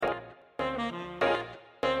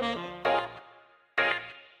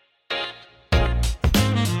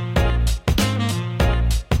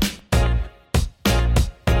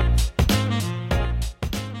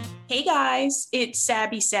Hey guys, it's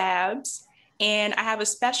Sabby Sabs, and I have a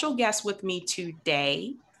special guest with me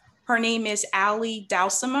today. Her name is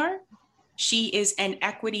DALSIMER. She is an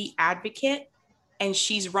equity advocate, and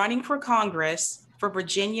she's running for Congress for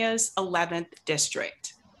Virginia's 11th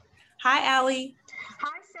district. Hi, Allie.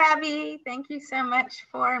 Hi, Sabby. Thank you so much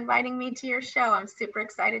for inviting me to your show. I'm super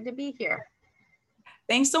excited to be here.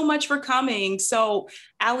 Thanks so much for coming. So,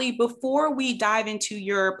 Allie, before we dive into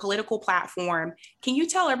your political platform, can you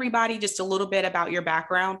tell everybody just a little bit about your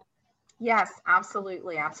background? Yes,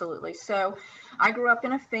 absolutely. Absolutely. So I grew up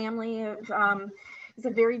in a family of, it's a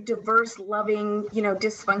very diverse, loving,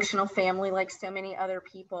 dysfunctional family like so many other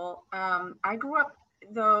people. I grew up,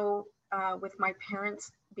 though, with my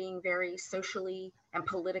parents being very socially and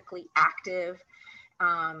politically active.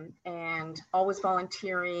 And always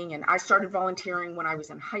volunteering. And I started volunteering when I was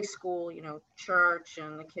in high school, church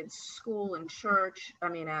and the kids' school and church,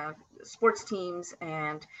 sports teams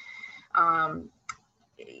and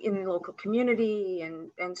in the local community.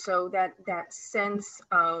 And so that sense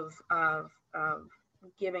of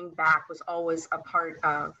giving back was always a part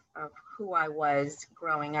of who I was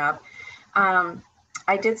growing up.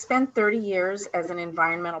 I did spend 30 years as an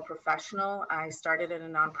environmental professional. I started at a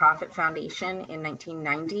nonprofit foundation in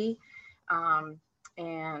 1990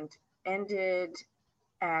 and ended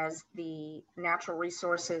as the Natural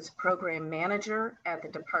Resources Program Manager at the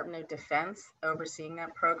Department of Defense, overseeing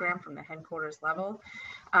that program from the headquarters level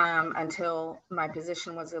until my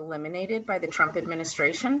position was eliminated by the Trump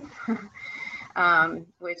administration.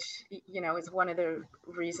 Which, is one of the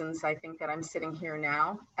reasons I think that I'm sitting here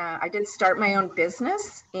now. I did start my own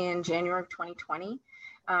business in January of 2020,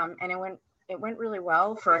 and it went really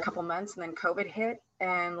well for a couple months, and then COVID hit,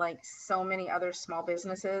 and like so many other small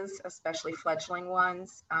businesses, especially fledgling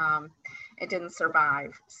ones, it didn't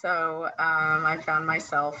survive. So I found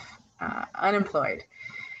myself unemployed.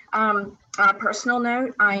 On a personal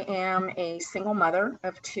note, I am a single mother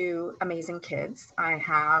of two amazing kids. I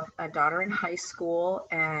have a daughter in high school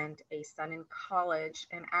and a son in college.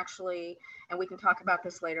 And we can talk about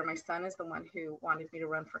this later, my son is the one who wanted me to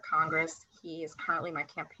run for Congress. He is currently my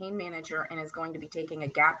campaign manager and is going to be taking a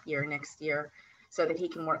gap year next year so that he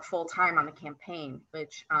can work full time on the campaign,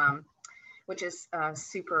 which is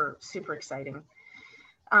super, super exciting.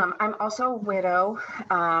 I'm also a widow.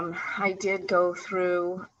 I did go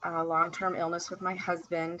through a long-term illness with my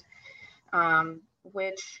husband,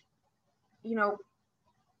 which,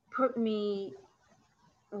 put me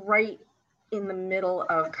right in the middle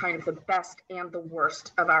of kind of the best and the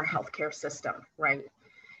worst of our healthcare system, right?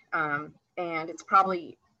 And it's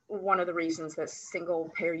probably one of the reasons that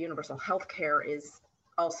single-payer universal healthcare is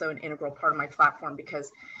also an integral part of my platform because,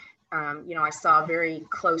 I saw very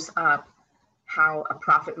close up how a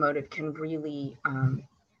profit motive can really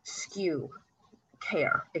skew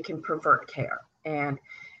care. It can pervert care, and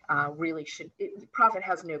really profit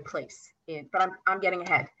has no place in. But I'm getting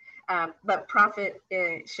ahead. But profit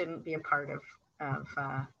shouldn't be a part of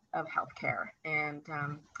healthcare, and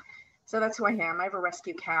so that's who I am. I have a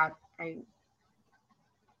rescue cat.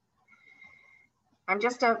 I'm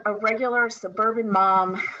just a regular suburban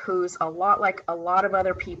mom who's a lot like a lot of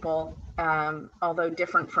other people, although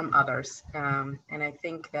different from others. And I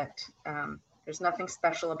think that there's nothing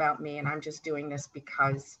special about me, and I'm just doing this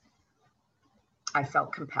because I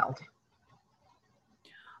felt compelled.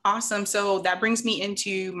 Awesome. So that brings me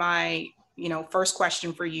into my, first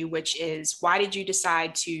question for you, which is, why did you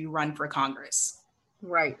decide to run for Congress?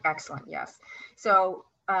 Right. Excellent. Yes. So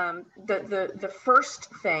the first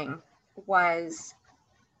thing was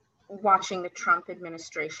watching the Trump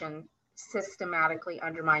administration systematically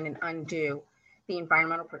undermine and undo the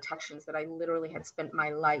environmental protections that I literally had spent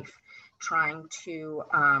my life trying to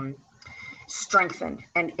strengthen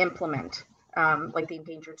and implement, like the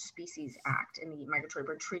Endangered Species Act and the Migratory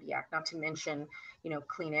Bird Treaty Act, not to mention,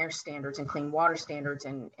 clean air standards and clean water standards.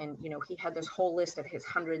 And he had this whole list of his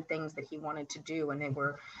 100 things that he wanted to do. And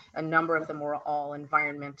a number of them were all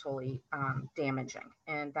environmentally damaging.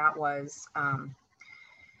 And that was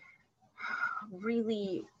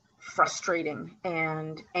really frustrating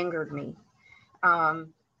and angered me.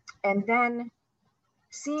 And then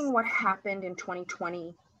seeing what happened in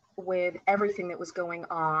 2020 with everything that was going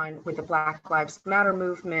on with the Black Lives Matter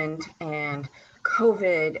movement and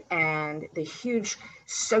COVID and the huge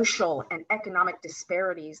social and economic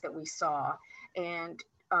disparities that we saw, and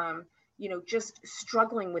just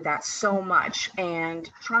struggling with that so much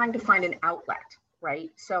and trying to find an outlet,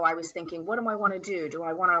 right? So I was thinking, what do I want to do? Do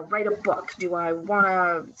I want to write a book? Do I want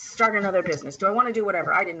to start another business? Do I want to do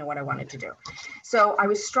whatever? I didn't know what I wanted to do. So I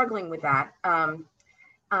was struggling with that.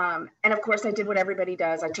 And of course, I did what everybody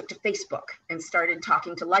does. I took to Facebook and started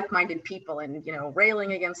talking to like-minded people and,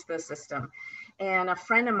 railing against the system. And a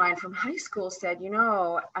friend of mine from high school said, you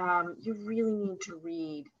really need to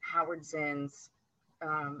read Howard Zinn's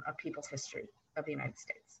A People's History of the United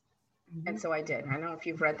States. Mm-hmm. And so I did. I don't know if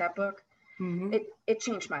you've read that book. Mm-hmm. It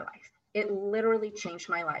changed my life. It literally changed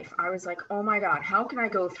my life. I was like, oh my God, how can I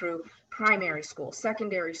go through primary school,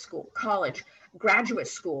 secondary school, college, graduate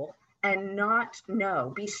school, and not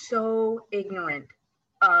be so ignorant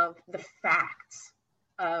of the facts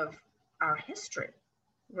of our history,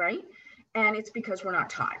 right? And it's because we're not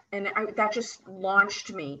taught. And that just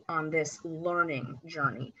launched me on this learning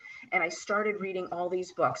journey. And I started reading all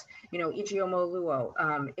these books,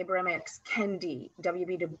 Ijeoma Ibram X. Kendi,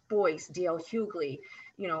 W.B. Du Bois, D.L. Hughley,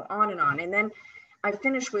 on and on. And then I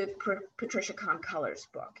finished with Patricia Conn-Culler's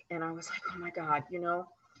book. And I was like, oh my God,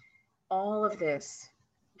 all of this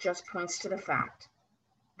just points to the fact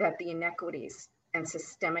that the inequities and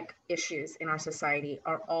systemic issues in our society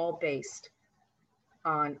are all based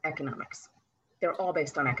on economics. They're all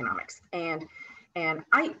based on economics. And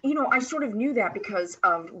I sort of knew that because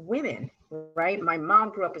of women, right? My mom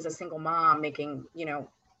grew up as a single mom making,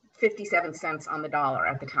 57 cents on the dollar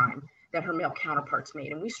at the time that her male counterparts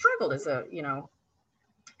made. And we struggled as a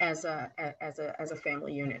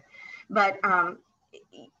family unit. But I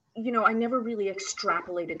never really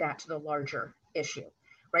extrapolated that to the larger issue,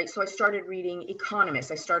 right? So I started reading economists.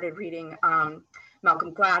 I started reading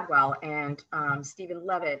Malcolm Gladwell and Stephen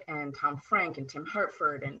Levitt and Tom Frank and Tim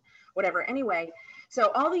Hartford and whatever. Anyway,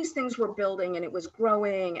 so all these things were building and it was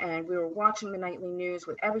growing and we were watching the nightly news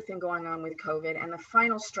with everything going on with COVID. And the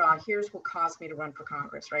final straw, here's what caused me to run for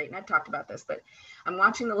Congress, right? And I've talked about this, but I'm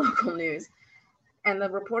watching the local news. And the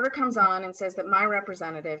reporter comes on and says that my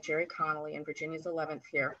representative, Jerry Connolly in Virginia's 11th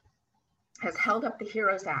here, has held up the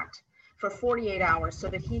HEROES Act for 48 hours so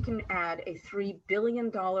that he can add a $3 billion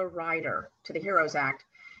rider to the HEROES Act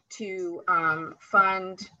to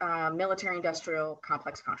fund military industrial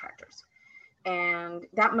complex contractors. And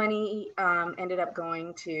that money ended up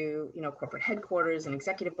going to, corporate headquarters and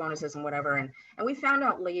executive bonuses and whatever. And we found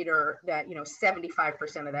out later that,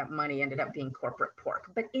 75% of that money ended up being corporate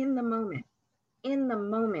pork. But in the moment,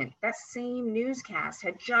 that same newscast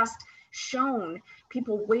had just shown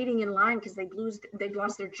people waiting in line because they'd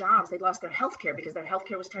lost their jobs, they'd lost their health care because their health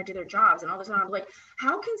care was tied to their jobs and all this. And I'm like,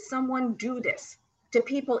 how can someone do this to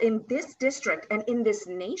people in this district and in this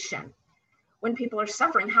nation when people are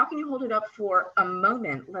suffering? How can you hold it up for a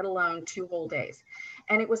moment, let alone 2 whole days?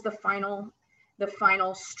 And it was the final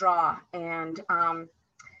straw. And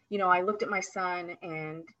I looked at my son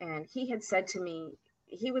and he had said to me,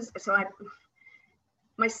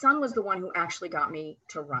 my son was the one who actually got me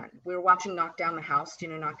to run. We were watching Knock Down the House. Do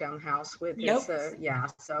you know Knock Down the House? With yep.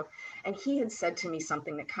 So, and he had said to me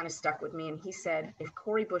something that kind of stuck with me. And he said, if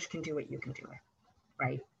Cori Bush can do it, you can do it,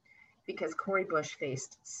 right? Because Cori Bush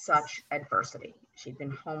faced such adversity. She'd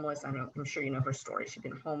been homeless. I'm sure you know her story. She'd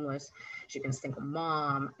been homeless. She'd been a single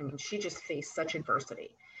mom. I mean, she just faced such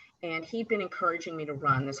adversity. And he'd been encouraging me to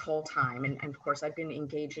run this whole time. And of course, I've been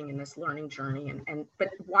engaging in this learning journey. But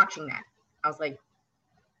watching that, I was like,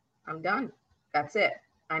 I'm done. That's it.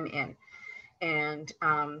 I'm in. And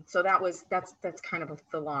so that's kind of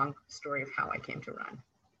the long story of how I came to run.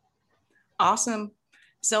 Awesome.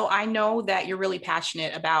 So I know that you're really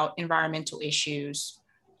passionate about environmental issues.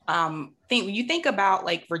 When you think about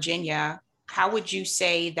like Virginia, how would you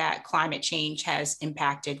say that climate change has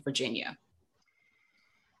impacted Virginia?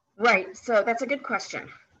 Right. So that's a good question.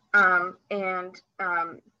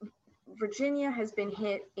 Virginia has been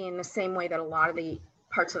hit in the same way that a lot of the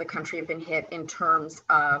parts of the country have been hit in terms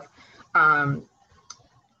of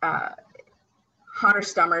hotter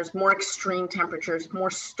summers, more extreme temperatures,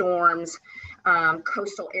 more storms,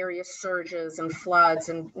 coastal area surges and floods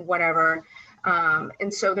and whatever.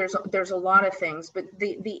 And so there's a lot of things, but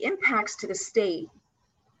the impacts to the state,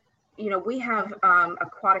 we have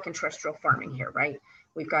aquatic and terrestrial farming here, right?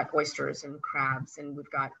 We've got oysters and crabs and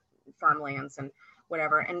we've got farmlands and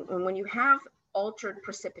whatever. And when you have altered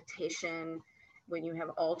precipitation, when you have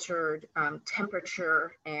altered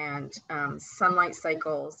temperature and sunlight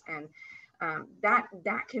cycles, and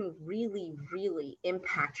that can really, really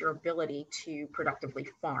impact your ability to productively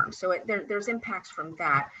farm. So there's impacts from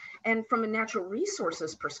that. And from a natural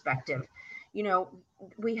resources perspective,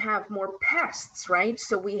 we have more pests, right?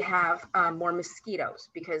 So we have more mosquitoes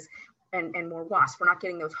because and more wasps. We're not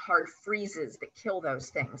getting those hard freezes that kill those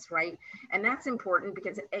things, right? And that's important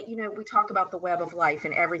because, you know, we talk about the web of life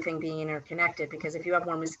and everything being interconnected, because if you have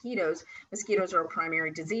more mosquitoes, mosquitoes are a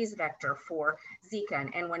primary disease vector for Zika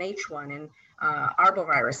and N1H1 and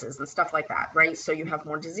arboviruses and stuff like that, right? So you have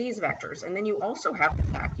more disease vectors. And then you also have the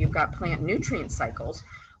fact you've got plant nutrient cycles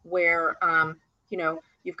where, you know,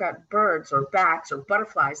 you've got birds or bats or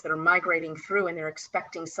butterflies that are migrating through, and they're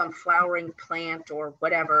expecting some flowering plant or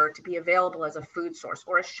whatever to be available as a food source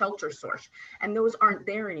or a shelter source. And those aren't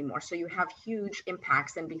there anymore. So you have huge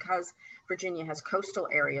impacts. And because Virginia has coastal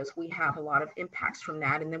areas, we have a lot of impacts from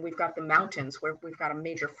that. And then we've got the mountains where we've got a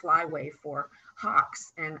major flyway for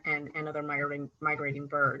hawks and other migrating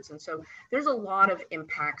birds. And so there's a lot of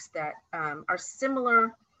impacts that are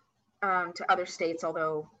similar to other states,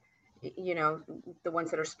 although, you know, the ones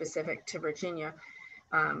that are specific to Virginia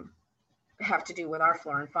have to do with our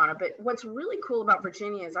flora and fauna. But what's really cool about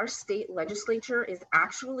Virginia is our state legislature is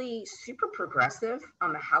actually super progressive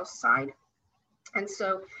on the House side. And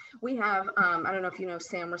so we have, I don't know if you know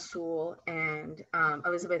Sam Rasool and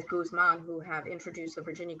Elizabeth Guzman, who have introduced the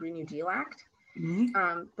Virginia Green New Deal Act.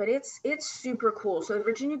 Mm-hmm. But it's super cool. So the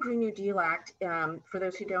Virginia Green New Deal Act, for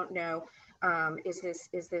those who don't know, is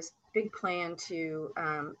this big plan to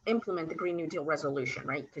implement the Green New Deal resolution,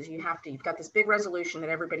 right? Because you've got this big resolution that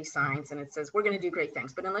everybody signs, and it says we're going to do great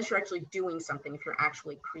things. But unless you're actually doing something, if you're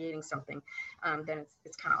actually creating something, then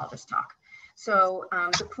it's kind of all just talk. So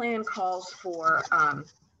the plan calls for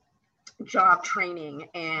job training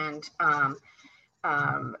and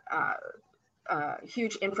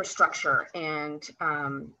huge infrastructure and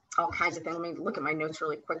all kinds of things. Let me look at my notes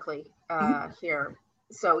really quickly here.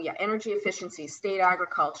 So yeah, energy efficiency, state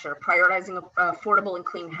agriculture, prioritizing affordable and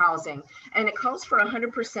clean housing. And it calls for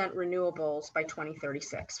 100% renewables by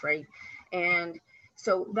 2036, right? And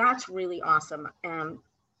so that's really awesome.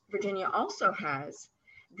 Virginia also has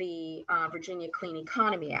the Virginia Clean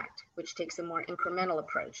Economy Act, which takes a more incremental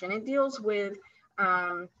approach. And it deals with,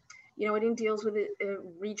 you know, it deals with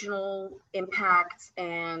regional impacts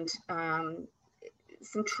and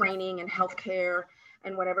some training and healthcare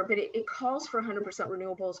and whatever, but it calls for 100%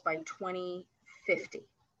 renewables by 2050.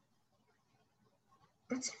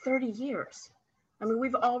 That's 30 years. I mean,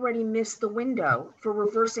 we've already missed the window for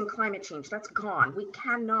reversing climate change. That's gone.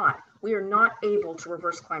 We are not able to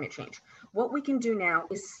reverse climate change. What we can do now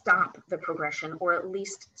is stop the progression, or at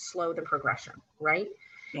least slow the progression, right?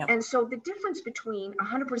 Yep. And so the difference between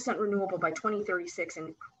 100% renewable by 2036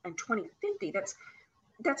 and 2050,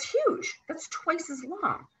 that's huge. That's twice as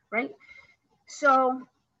long, right? So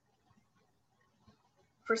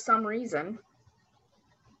for some reason,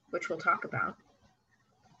 which we'll talk about,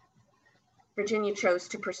 Virginia chose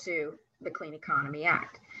to pursue the Clean Economy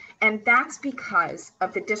Act. And that's because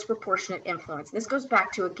of the disproportionate influence. This goes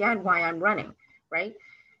back to, again, why I'm running, right?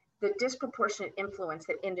 The disproportionate influence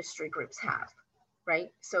that industry groups have,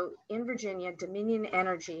 right? So in Virginia, Dominion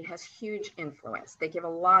Energy has huge influence. They give a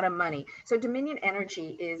lot of money. So Dominion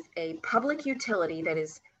Energy is a public utility that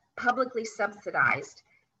is publicly subsidized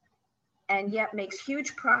and yet makes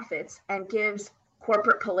huge profits and gives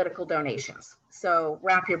corporate political donations. So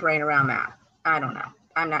wrap your brain around that. I don't know.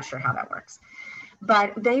 I'm not sure how that works.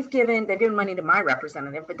 But they've given money to my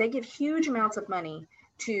representative, but they give huge amounts of money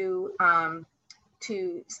to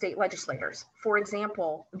state legislators. For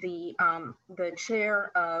example, the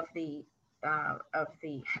chair of the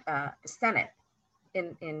Senate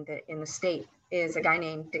in the state is a guy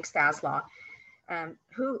named Dick Staslaw,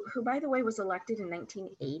 who by the way was elected in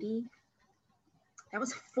 1980. That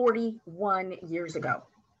was 41 years ago.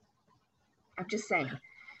 I'm just saying.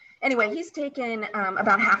 Anyway, he's taken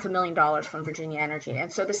about $500,000 from Virginia Energy.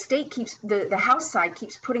 And so the state keeps, the House side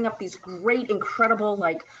keeps putting up these great, incredible,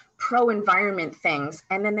 like pro-environment things.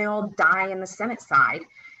 And then they all die in the Senate side.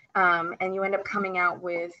 And you end up coming out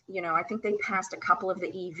with, you know, I think they passed a couple of the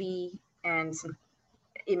EV and some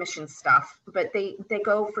emission stuff, but they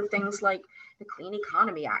go for things like the Clean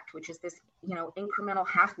Economy Act, which is this, you know, incremental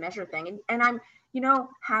half measure thing. And I'm, you know,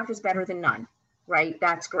 half is better than none, right?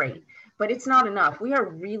 That's great. But it's not enough. We are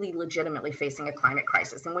really legitimately facing a climate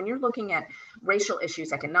crisis. And when you're looking at racial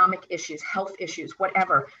issues, economic issues, health issues,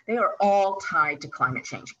 whatever, they are all tied to climate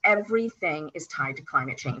change. Everything is tied to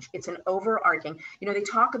climate change. It's an overarching, you know, they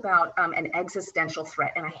talk about an existential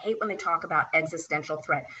threat. And I hate when they talk about existential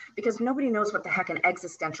threat because nobody knows what the heck an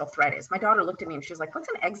existential threat is. My daughter looked at me and she was like, what's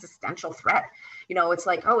an existential threat? You know, it's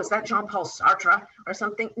like, oh, is that Jean-Paul Sartre or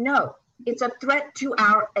something? No, it's a threat to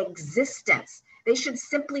our existence. They should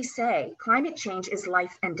simply say climate change is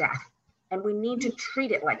life and death, and we need to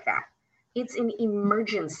treat it like that. It's an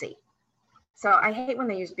emergency. So I hate when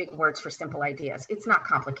they use big words for simple ideas. It's not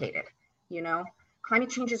complicated. you know? Climate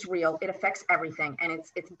change is real. It affects everything, and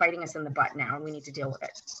it's biting us in the butt now, and we need to deal with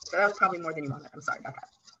it. So that was probably more than you wanted. I'm sorry about that.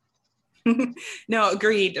 No,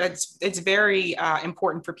 agreed. It's very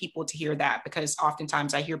important for people to hear that, because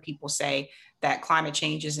oftentimes I hear people say that climate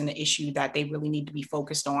change is an issue that they really need to be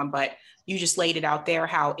focused on, but you just laid it out there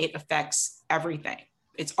how it affects everything.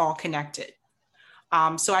 It's all connected.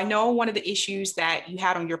 So I know one of the issues that you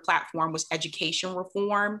had on your platform was education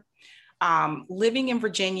reform. Living in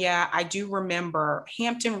Virginia, I do remember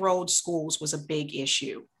Hampton Road schools was a big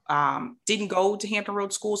issue. Didn't go to Hampton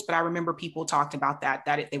Road schools, but I remember people talked about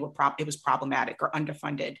that it was problematic or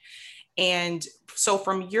underfunded. And so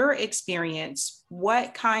from your experience,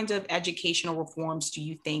 what kind of educational reforms do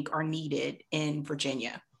you think are needed in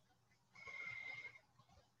Virginia?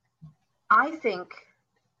 I think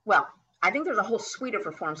there's a whole suite of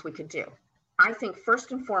reforms we could do. I think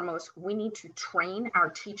first and foremost, we need to train our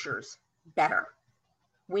teachers better.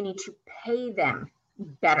 We need to pay them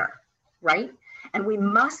better, right? And we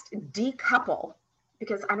must decouple,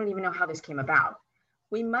 because I don't even know how this came about.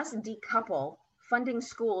 We must decouple funding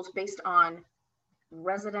schools based on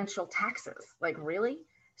residential taxes. Like, really?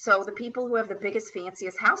 So the people who have the biggest,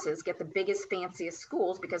 fanciest houses get the biggest, fanciest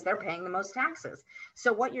schools because they're paying the most taxes.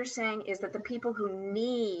 So what you're saying is that the people who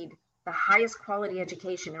need the highest quality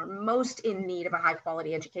education are most in need of a high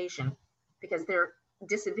quality education because they're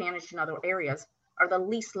disadvantaged in other areas are the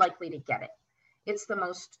least likely to get it. It's the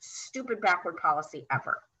most stupid backward policy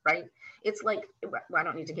ever, right? It's like, well, I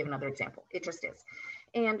don't need to give another example. It just is.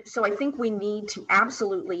 And so I think we need to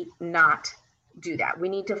absolutely not do that. We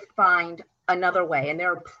need to find another way. And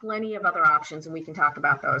there are plenty of other options, and we can talk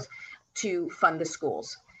about those, to fund the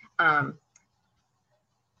schools.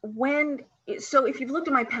 So if you've looked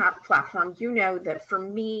at my platform, you know that for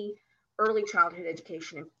me, early childhood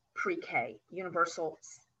education and pre-K, universal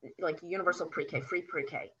pre-K, free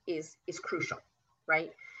pre-K is crucial,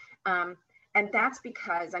 right? And that's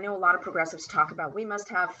because I know a lot of progressives talk about we must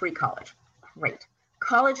have free college. Great.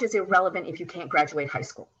 College is irrelevant if you can't graduate high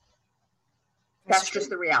school. That's just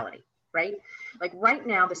the reality, right? Like right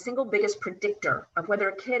now, the single biggest predictor of whether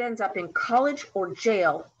a kid ends up in college or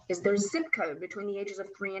jail is their zip code between the ages of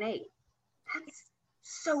 3 and 8. That's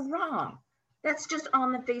so wrong. That's just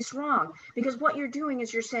on the face wrong. Because what you're doing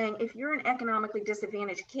is you're saying, if you're an economically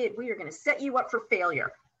disadvantaged kid, we are going to set you up for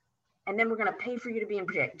failure. And then we're going to pay for you to be in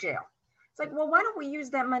jail. It's like, well, why don't we use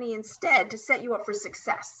that money instead to set you up for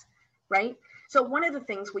success, right? So one of the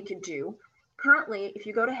things we could do currently, if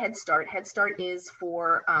you go to Head Start is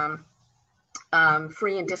for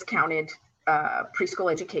free and discounted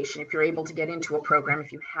preschool education, if you're able to get into a program,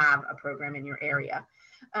 if you have a program in your area.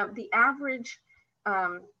 The average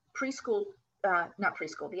the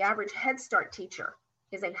average Head Start teacher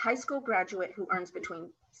is a high school graduate who earns between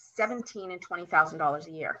 $17,000 and $20,000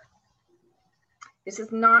 a year. This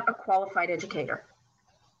is not a qualified educator.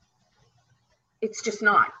 It's just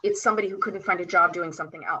not. It's somebody who couldn't find a job doing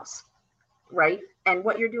something else, right? And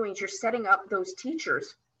what you're doing is you're setting up those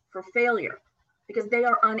teachers for failure because they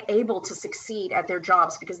are unable to succeed at their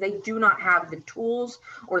jobs because they do not have the tools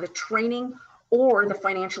or the training or the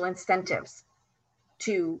financial incentives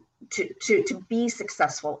to be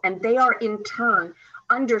successful. And they are in turn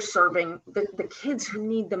underserving the kids who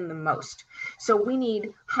need them the most. So we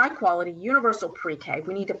need high quality universal pre-K.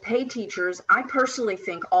 We need to pay teachers. I personally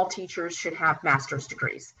think all teachers should have master's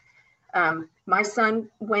degrees. My son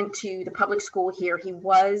went to the public school here. He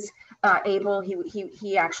was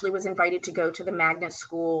he actually was invited to go to the magnet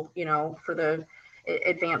school, for the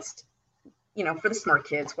advanced, for the smart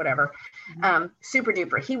kids, whatever. Super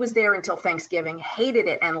duper. He was there until Thanksgiving, hated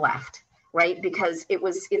it and left, right? Because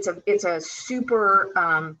it's a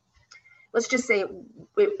super, let's just say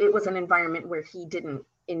it was an environment where he didn't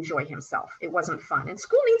enjoy himself. It wasn't fun. And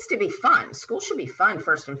school needs to be fun. School should be fun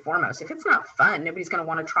first and foremost. If it's not fun, nobody's going to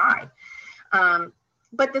want to try.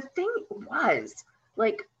 But the thing was,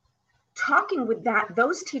 like, talking with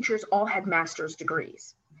those teachers all had master's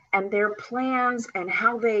degrees, and their plans and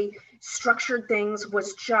how they structured things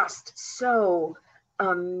was just so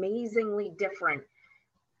amazingly different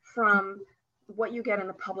from what you get in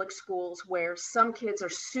the public schools, where some kids are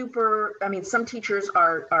some teachers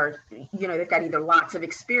are they've got either lots of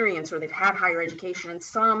experience or they've had higher education, and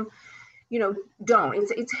some, don't.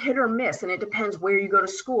 It's hit or miss, and it depends where you go to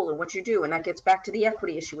school and what you do. And that gets back to the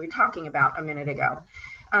equity issue we were talking about a minute ago.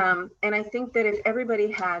 And I think that if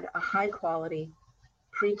everybody had a high quality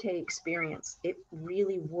pre-K experience, it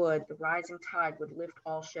really would, the rising tide would lift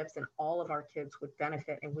all ships, and all of our kids would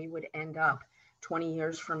benefit, and we would end up 20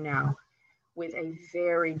 years from now with a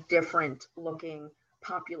very different looking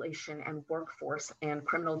population and workforce and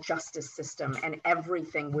criminal justice system, and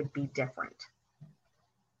everything would be different.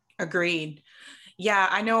 Agreed. Yeah,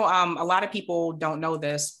 I know a lot of people don't know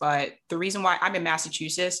this, but the reason why I'm in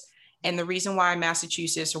Massachusetts, and the reason why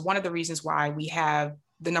Massachusetts, or one of the reasons why we have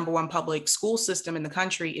the number one public school system in the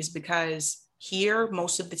country, is because here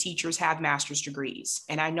most of the teachers have master's degrees.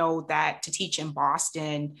 And I know that to teach in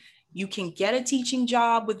Boston, you can get a teaching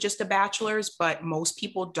job with just a bachelor's, but most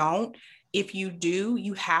people don't. If you do,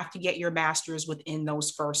 you have to get your master's within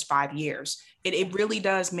those first 5 years. It really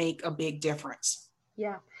does make a big difference.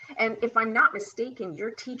 Yeah. And if I'm not mistaken,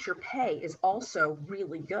 your teacher pay is also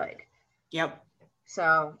really good. Yep.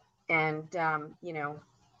 So, and,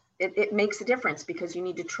 it makes a difference because you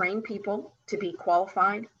need to train people to be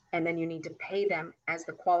qualified, and then you need to pay them as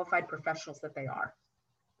the qualified professionals that they are.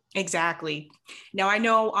 Exactly. Now, I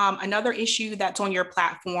know another issue that's on your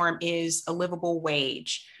platform is a livable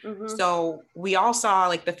wage. Mm-hmm. So we all saw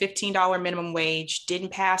like the $15 minimum wage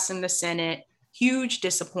didn't pass in the Senate. Huge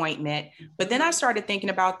disappointment. But then I started thinking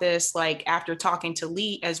about this, like after talking to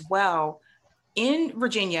Lee as well, in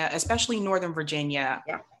Virginia, especially Northern Virginia,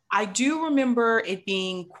 yeah. I do remember it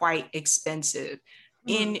being quite expensive.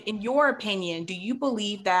 In your opinion, do you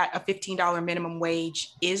believe that a $15 minimum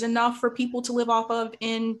wage is enough for people to live off of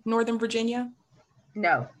in Northern Virginia?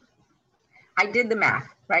 No. I did the math,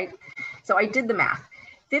 right? So I did the math.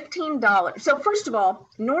 $15. So first of all,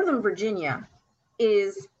 Northern Virginia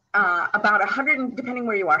is about 100, depending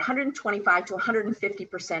where you are, 125 to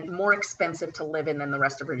 150% more expensive to live in than the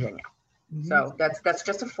rest of Virginia. Mm-hmm. So that's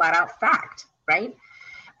just a flat out fact, right?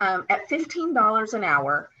 At $15 an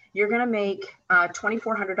hour, you're going to make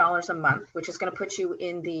 $2,400 a month, which is going to put you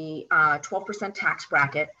in the 12% tax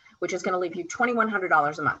bracket, which is going to leave you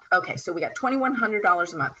 $2,100 a month. Okay, so we got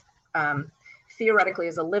 $2,100 a month, theoretically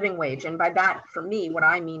as a living wage. And by that, for me, what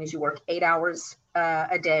I mean is you work 8 hours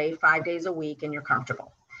a day, 5 days a week, and you're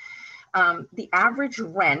comfortable. The average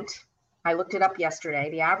rent, I looked it up yesterday,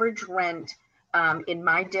 the average rent in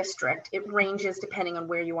my district, it ranges depending on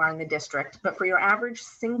where you are in the district, but for your average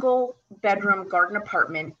single bedroom garden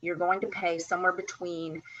apartment, you're going to pay somewhere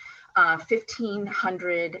between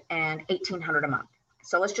 $1,500 and $1,800 a month.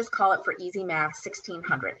 So let's just call it, for easy math,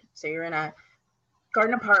 $1,600. So you're in a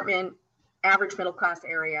garden apartment, average middle class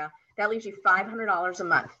area, that leaves you $500 a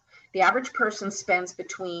month. The average person spends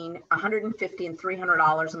between $150 and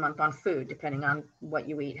 $300 a month on food, depending on what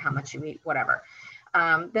you eat, how much you eat, whatever.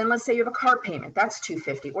 Then let's say you have a car payment, that's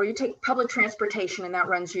 $250, or you take public transportation and that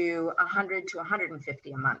runs you $100 to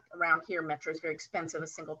 $150 a month. Around here, metro is very expensive. A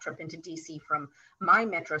single trip into DC from my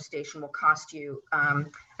metro station will cost you, I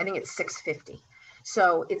think it's $650.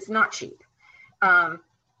 So it's not cheap. And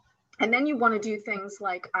then you want to do things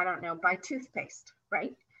like, I don't know, buy toothpaste,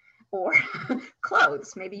 right? Or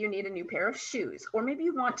clothes. Maybe you need a new pair of shoes, or maybe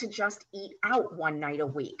you want to just eat out one night a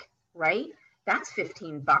week, right? That's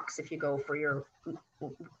 $15 if you go for your,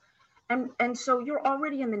 and so you're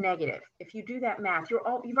already in the negative. If you do that math, you've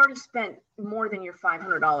already spent more than your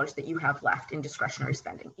 $500 that you have left in discretionary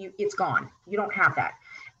spending. It's gone. You don't have that.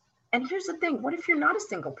 And here's the thing. What if you're not a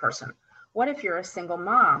single person? What if you're a single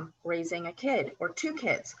mom raising a kid or two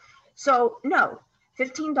kids? So no,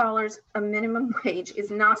 $15 a minimum wage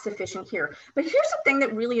is not sufficient here. But here's the thing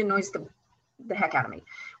that really annoys the heck out of me,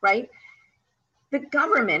 right? The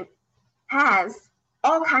government has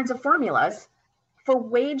all kinds of formulas for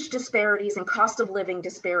wage disparities and cost of living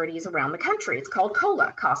disparities around the country. It's called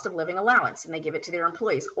COLA, cost of living allowance, and they give it to their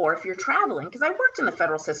employees. Or if you're traveling, because I worked in the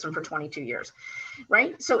federal system for 22 years,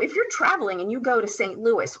 right? So if you're traveling and you go to St.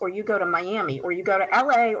 Louis, or you go to Miami, or you go to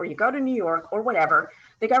LA, or you go to New York, or whatever,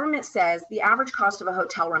 the government says the average cost of a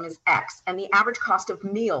hotel room is X, and the average cost of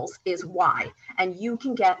meals is Y, and you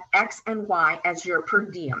can get X and Y as your per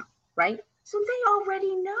diem, right? So they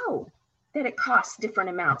already know that it costs different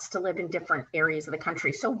amounts to live in different areas of the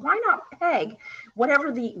country. So why not peg whatever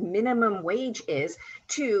the minimum wage is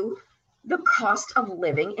to the cost of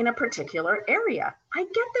living in a particular area? I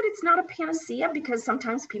get that it's not a panacea because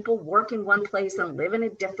sometimes people work in one place and live in a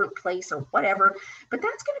different place or whatever, but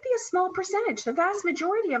that's going to be a small percentage. The vast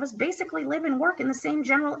majority of us basically live and work in the same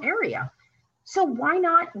general area. So why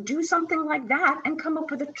not do something like that and come up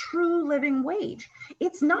with a true living wage?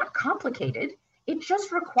 It's not complicated. It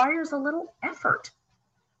just requires a little effort.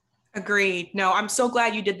 Agreed. No, I'm so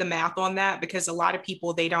glad you did the math on that, because a lot of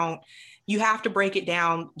people, you have to break it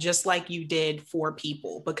down just like you did for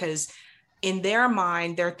people, because in their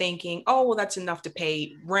mind, they're thinking, oh, well, that's enough to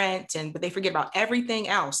pay rent. But they forget about everything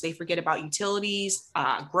else. They forget about utilities,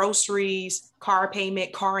 groceries, car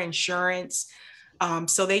payment, car insurance.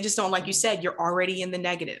 So they just don't, like you said, you're already in the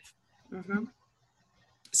negative. Mm-hmm.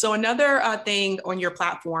 So another thing on your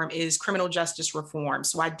platform is criminal justice reform.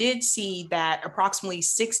 So I did see that approximately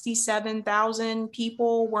 67,000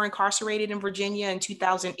 people were incarcerated in Virginia in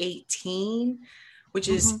 2018, which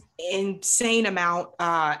is insane amount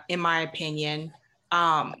in my opinion.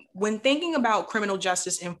 When thinking about criminal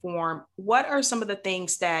justice reform, what are some of the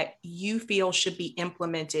things that you feel should be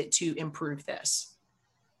implemented to improve this?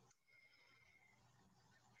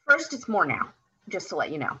 First, it's more now, just to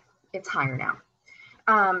let you know. It's higher now.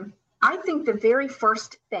 I think the very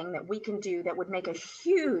first thing that we can do that would make a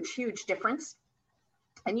huge, huge difference,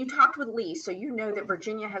 and you talked with Lee, so you know that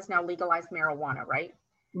Virginia has now legalized marijuana, right?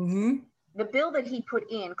 Mm-hmm. The bill that he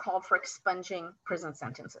put in called for expunging prison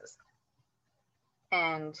sentences.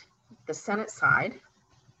 And the Senate side,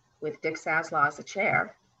 with Dick Saslaw as the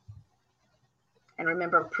chair, and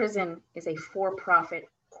remember, prison is a for-profit,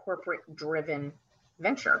 corporate-driven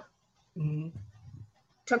venture,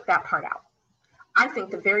 took that part out. I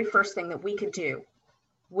think the very first thing that we could do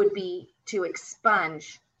would be to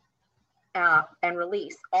expunge and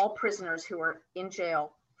release all prisoners who are in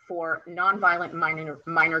jail for nonviolent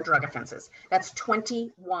minor drug offenses. That's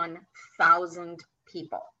 21,000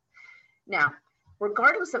 people. Now,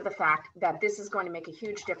 regardless of the fact that this is going to make a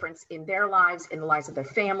huge difference in their lives, in the lives of their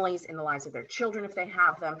families, in the lives of their children if they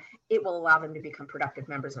have them, it will allow them to become productive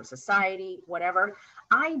members of society, whatever.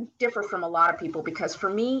 I differ from a lot of people because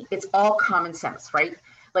for me, it's all common sense, right?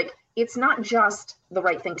 Like, it's not just the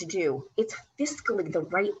right thing to do, it's fiscally the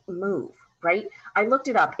right move, right? I looked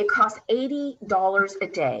it up. It costs $80 a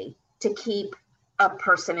day to keep a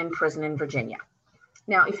person in prison in Virginia.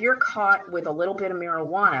 Now, if you're caught with a little bit of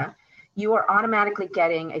marijuana, you are automatically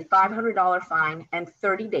getting a $500 fine and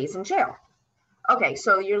 30 days in jail. Okay,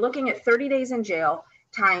 so you're looking at 30 days in jail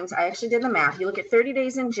times, I actually did the math. You look at 30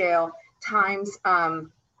 days in jail times,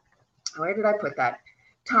 where did I put that?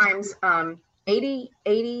 Times $80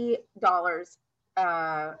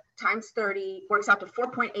 times 30 works out to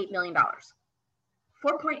 $4.8 million.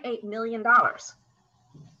 $4.8 million.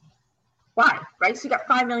 Why, right? So you got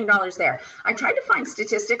 $5 million there. I tried to find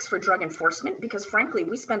statistics for drug enforcement because frankly,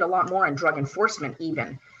 we spend a lot more on drug enforcement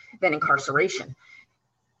even than incarceration.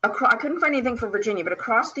 I couldn't find anything for Virginia, but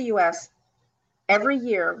across the US, every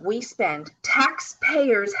year we spend,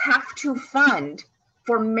 taxpayers have to fund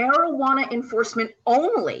for marijuana enforcement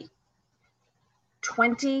only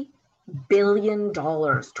 $20 billion,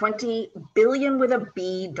 20 billion with a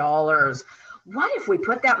B dollars. What if we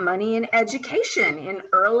put that money in education, in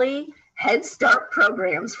early Head Start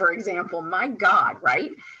programs, for example? My God,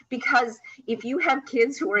 right? Because if you have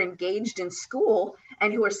kids who are engaged in school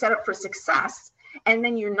and who are set up for success, and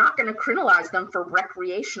then you're not going to criminalize them for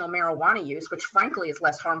recreational marijuana use, which frankly is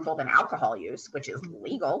less harmful than alcohol use, which is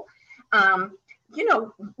legal. You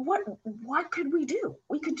know, what could we do?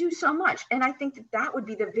 We could do so much. And I think that that would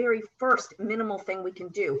be the very first minimal thing we can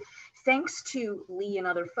do. Thanks to Lee and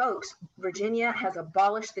other folks, Virginia has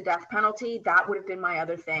abolished the death penalty. That would have been my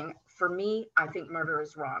other thing. For me, I think murder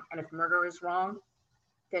is wrong. And if murder is wrong,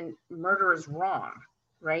 then murder is wrong,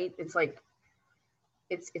 right? It's like,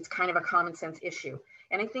 it's kind of a common sense issue.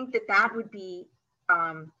 And I think that that would be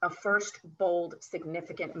a first bold,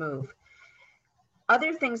 significant move.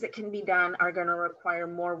 Other things that can be done are going to require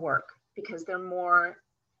more work because they're more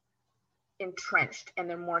entrenched and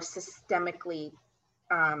they're more systemically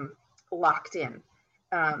locked in.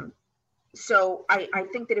 So I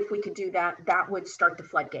think that if we could do that, that would start the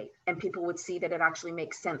floodgate and people would see that it actually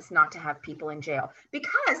makes sense not to have people in jail.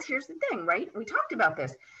 Because here's the thing, right? We talked about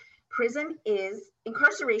this.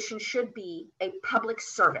 Incarceration should be a public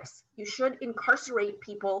service. You should incarcerate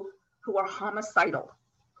people who are homicidal,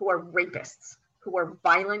 who are rapists, who are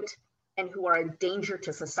violent, and who are a danger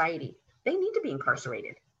to society. They need to be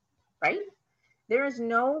incarcerated, right? There is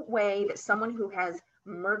no way that someone who has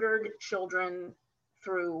murdered children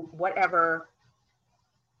through whatever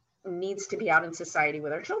needs to be out in society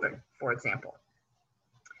with our children, for example.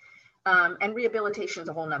 And rehabilitation is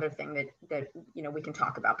a whole nother thing that you know we can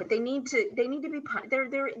talk about. But they need to be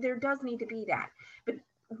there does need to be that. But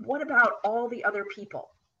what about all the other people?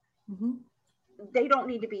 Mm-hmm. They don't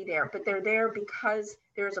need to be there, but they're there because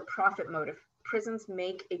there's a profit motive. Prisons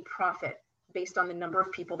make a profit based on the number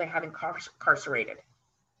of people they have incarcerated.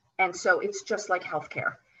 And so it's just like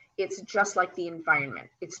healthcare. It's just like the environment.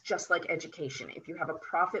 It's just like education. If you have a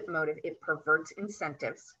profit motive, it perverts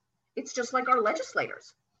incentives. It's just like our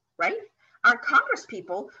legislators, right? Our Congress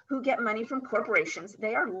people who get money from corporations,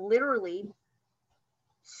 they are literally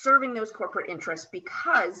serving those corporate interests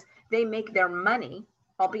because they make their money,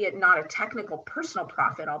 albeit not a technical personal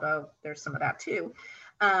profit, although there's some of that too.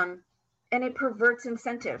 And it perverts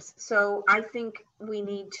incentives. So I think we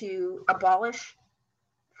need to abolish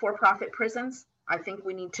for-profit prisons. I think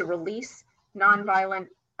we need to release nonviolent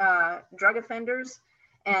drug offenders.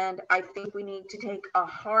 And I think we need to take a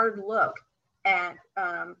hard look at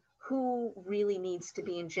who really needs to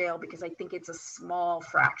be in jail, because I think it's a small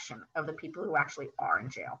fraction of the people who actually are in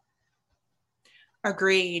jail.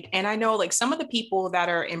 Agreed. And I know like some of the people that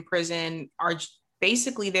are in prison are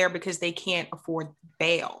basically there because they can't afford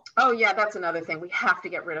bail. Oh yeah, that's another thing. We have to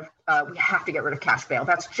get rid of cash bail.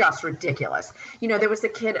 That's just ridiculous. You know, there was a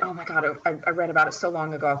kid, oh my God, I read about it so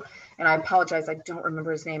long ago, and I apologize, I don't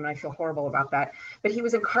remember his name and I feel horrible about that. But he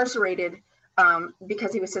was incarcerated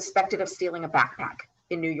because he was suspected of stealing a backpack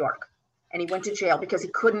in New York. And he went to jail because he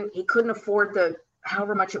couldn't afford the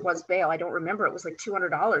however much it was bail. I don't remember. It was like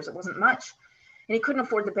 $200. It wasn't much. And he couldn't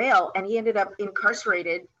afford the bail, and he ended up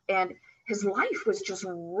incarcerated, and his life was just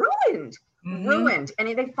ruined. And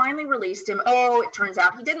they finally released him. Oh, it turns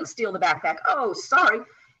out he didn't steal the backpack. Oh, sorry.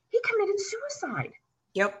 He committed suicide.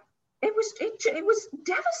 Yep. It was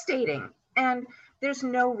devastating. And there's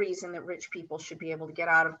no reason that rich people should be able to get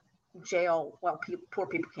out of jail while poor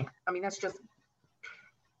people can't. I mean, that's just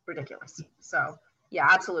ridiculous. So yeah,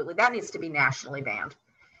 absolutely. That needs to be nationally banned.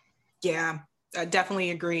 Yeah, I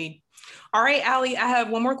definitely agreed. All right, Allie, I have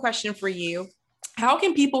one more question for you. How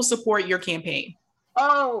can people support your campaign?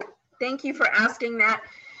 Oh, thank you for asking that.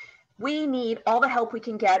 We need all the help we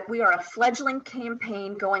can get. We are a fledgling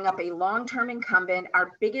campaign going up a long-term incumbent.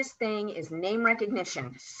 Our biggest thing is name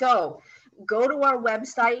recognition. So go to our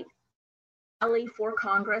website, Ally for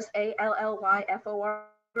Congress,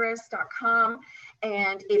 ALLYFOR.com.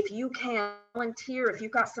 And if you can volunteer, if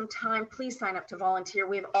you've got some time, please sign up to volunteer.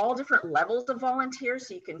 We have all different levels of volunteers,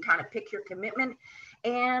 so you can kind of pick your commitment.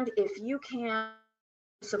 And if you can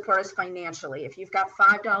support us financially, if you've got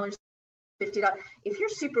 $5, $50, if you're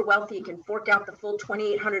super wealthy, you can fork out the full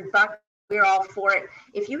 $2,800. We're all for it.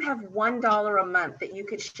 If you have $1 a month that you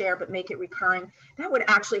could share but make it recurring, that would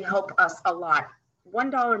actually help us a lot.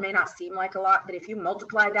 $1 may not seem like a lot, but if you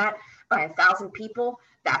multiply that by 1,000 people,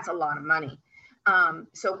 that's a lot of money.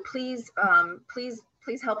 So please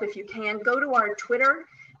help if you can. Go to our Twitter,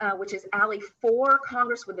 which is Ally for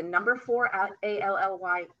Congress with the number 4,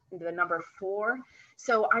 ALLY, the number 4.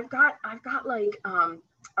 So I've got like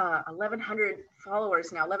 1,100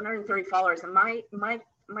 followers now, 1,130 followers, and my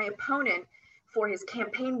opponent for his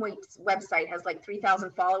campaign website has like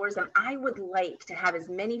 3,000 followers, and I would like to have as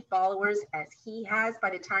many followers as he has by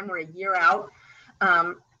the time we're a year out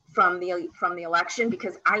from the election,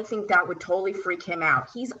 because I think that would totally freak him out.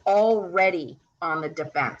 He's already on the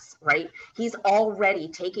defense, right? He's already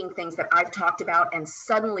taking things that I've talked about and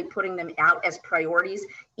suddenly putting them out as priorities,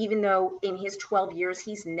 even though in his 12 years,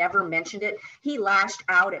 he's never mentioned it. He lashed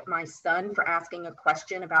out at my son for asking a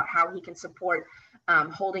question about how he can support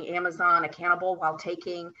holding Amazon accountable while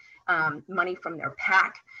taking money from their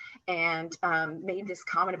PAC, and made this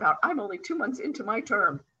comment about, I'm only 2 months into my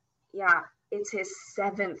term. Yeah, it's his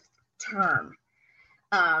 7th term.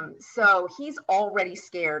 So he's already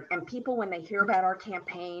scared, and people, when they hear about our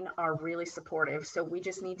campaign, are really supportive. So we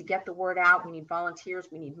just need to get the word out. We need volunteers.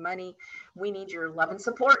 We need money. We need your love and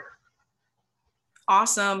support.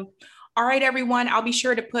 Awesome. All right, everyone. I'll be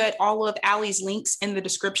sure to put all of Allie's links in the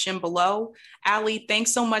description below. Allie,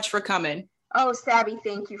 thanks so much for coming. Oh, Sabby,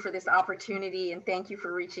 thank you for this opportunity, and thank you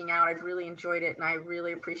for reaching out. I've really enjoyed it, and I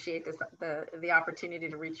really appreciate the opportunity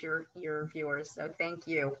to reach your viewers. So thank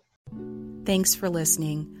you. Thanks for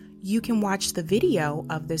listening. You can watch the video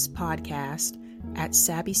of this podcast at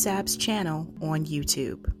Sabby Sab's channel on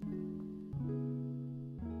YouTube.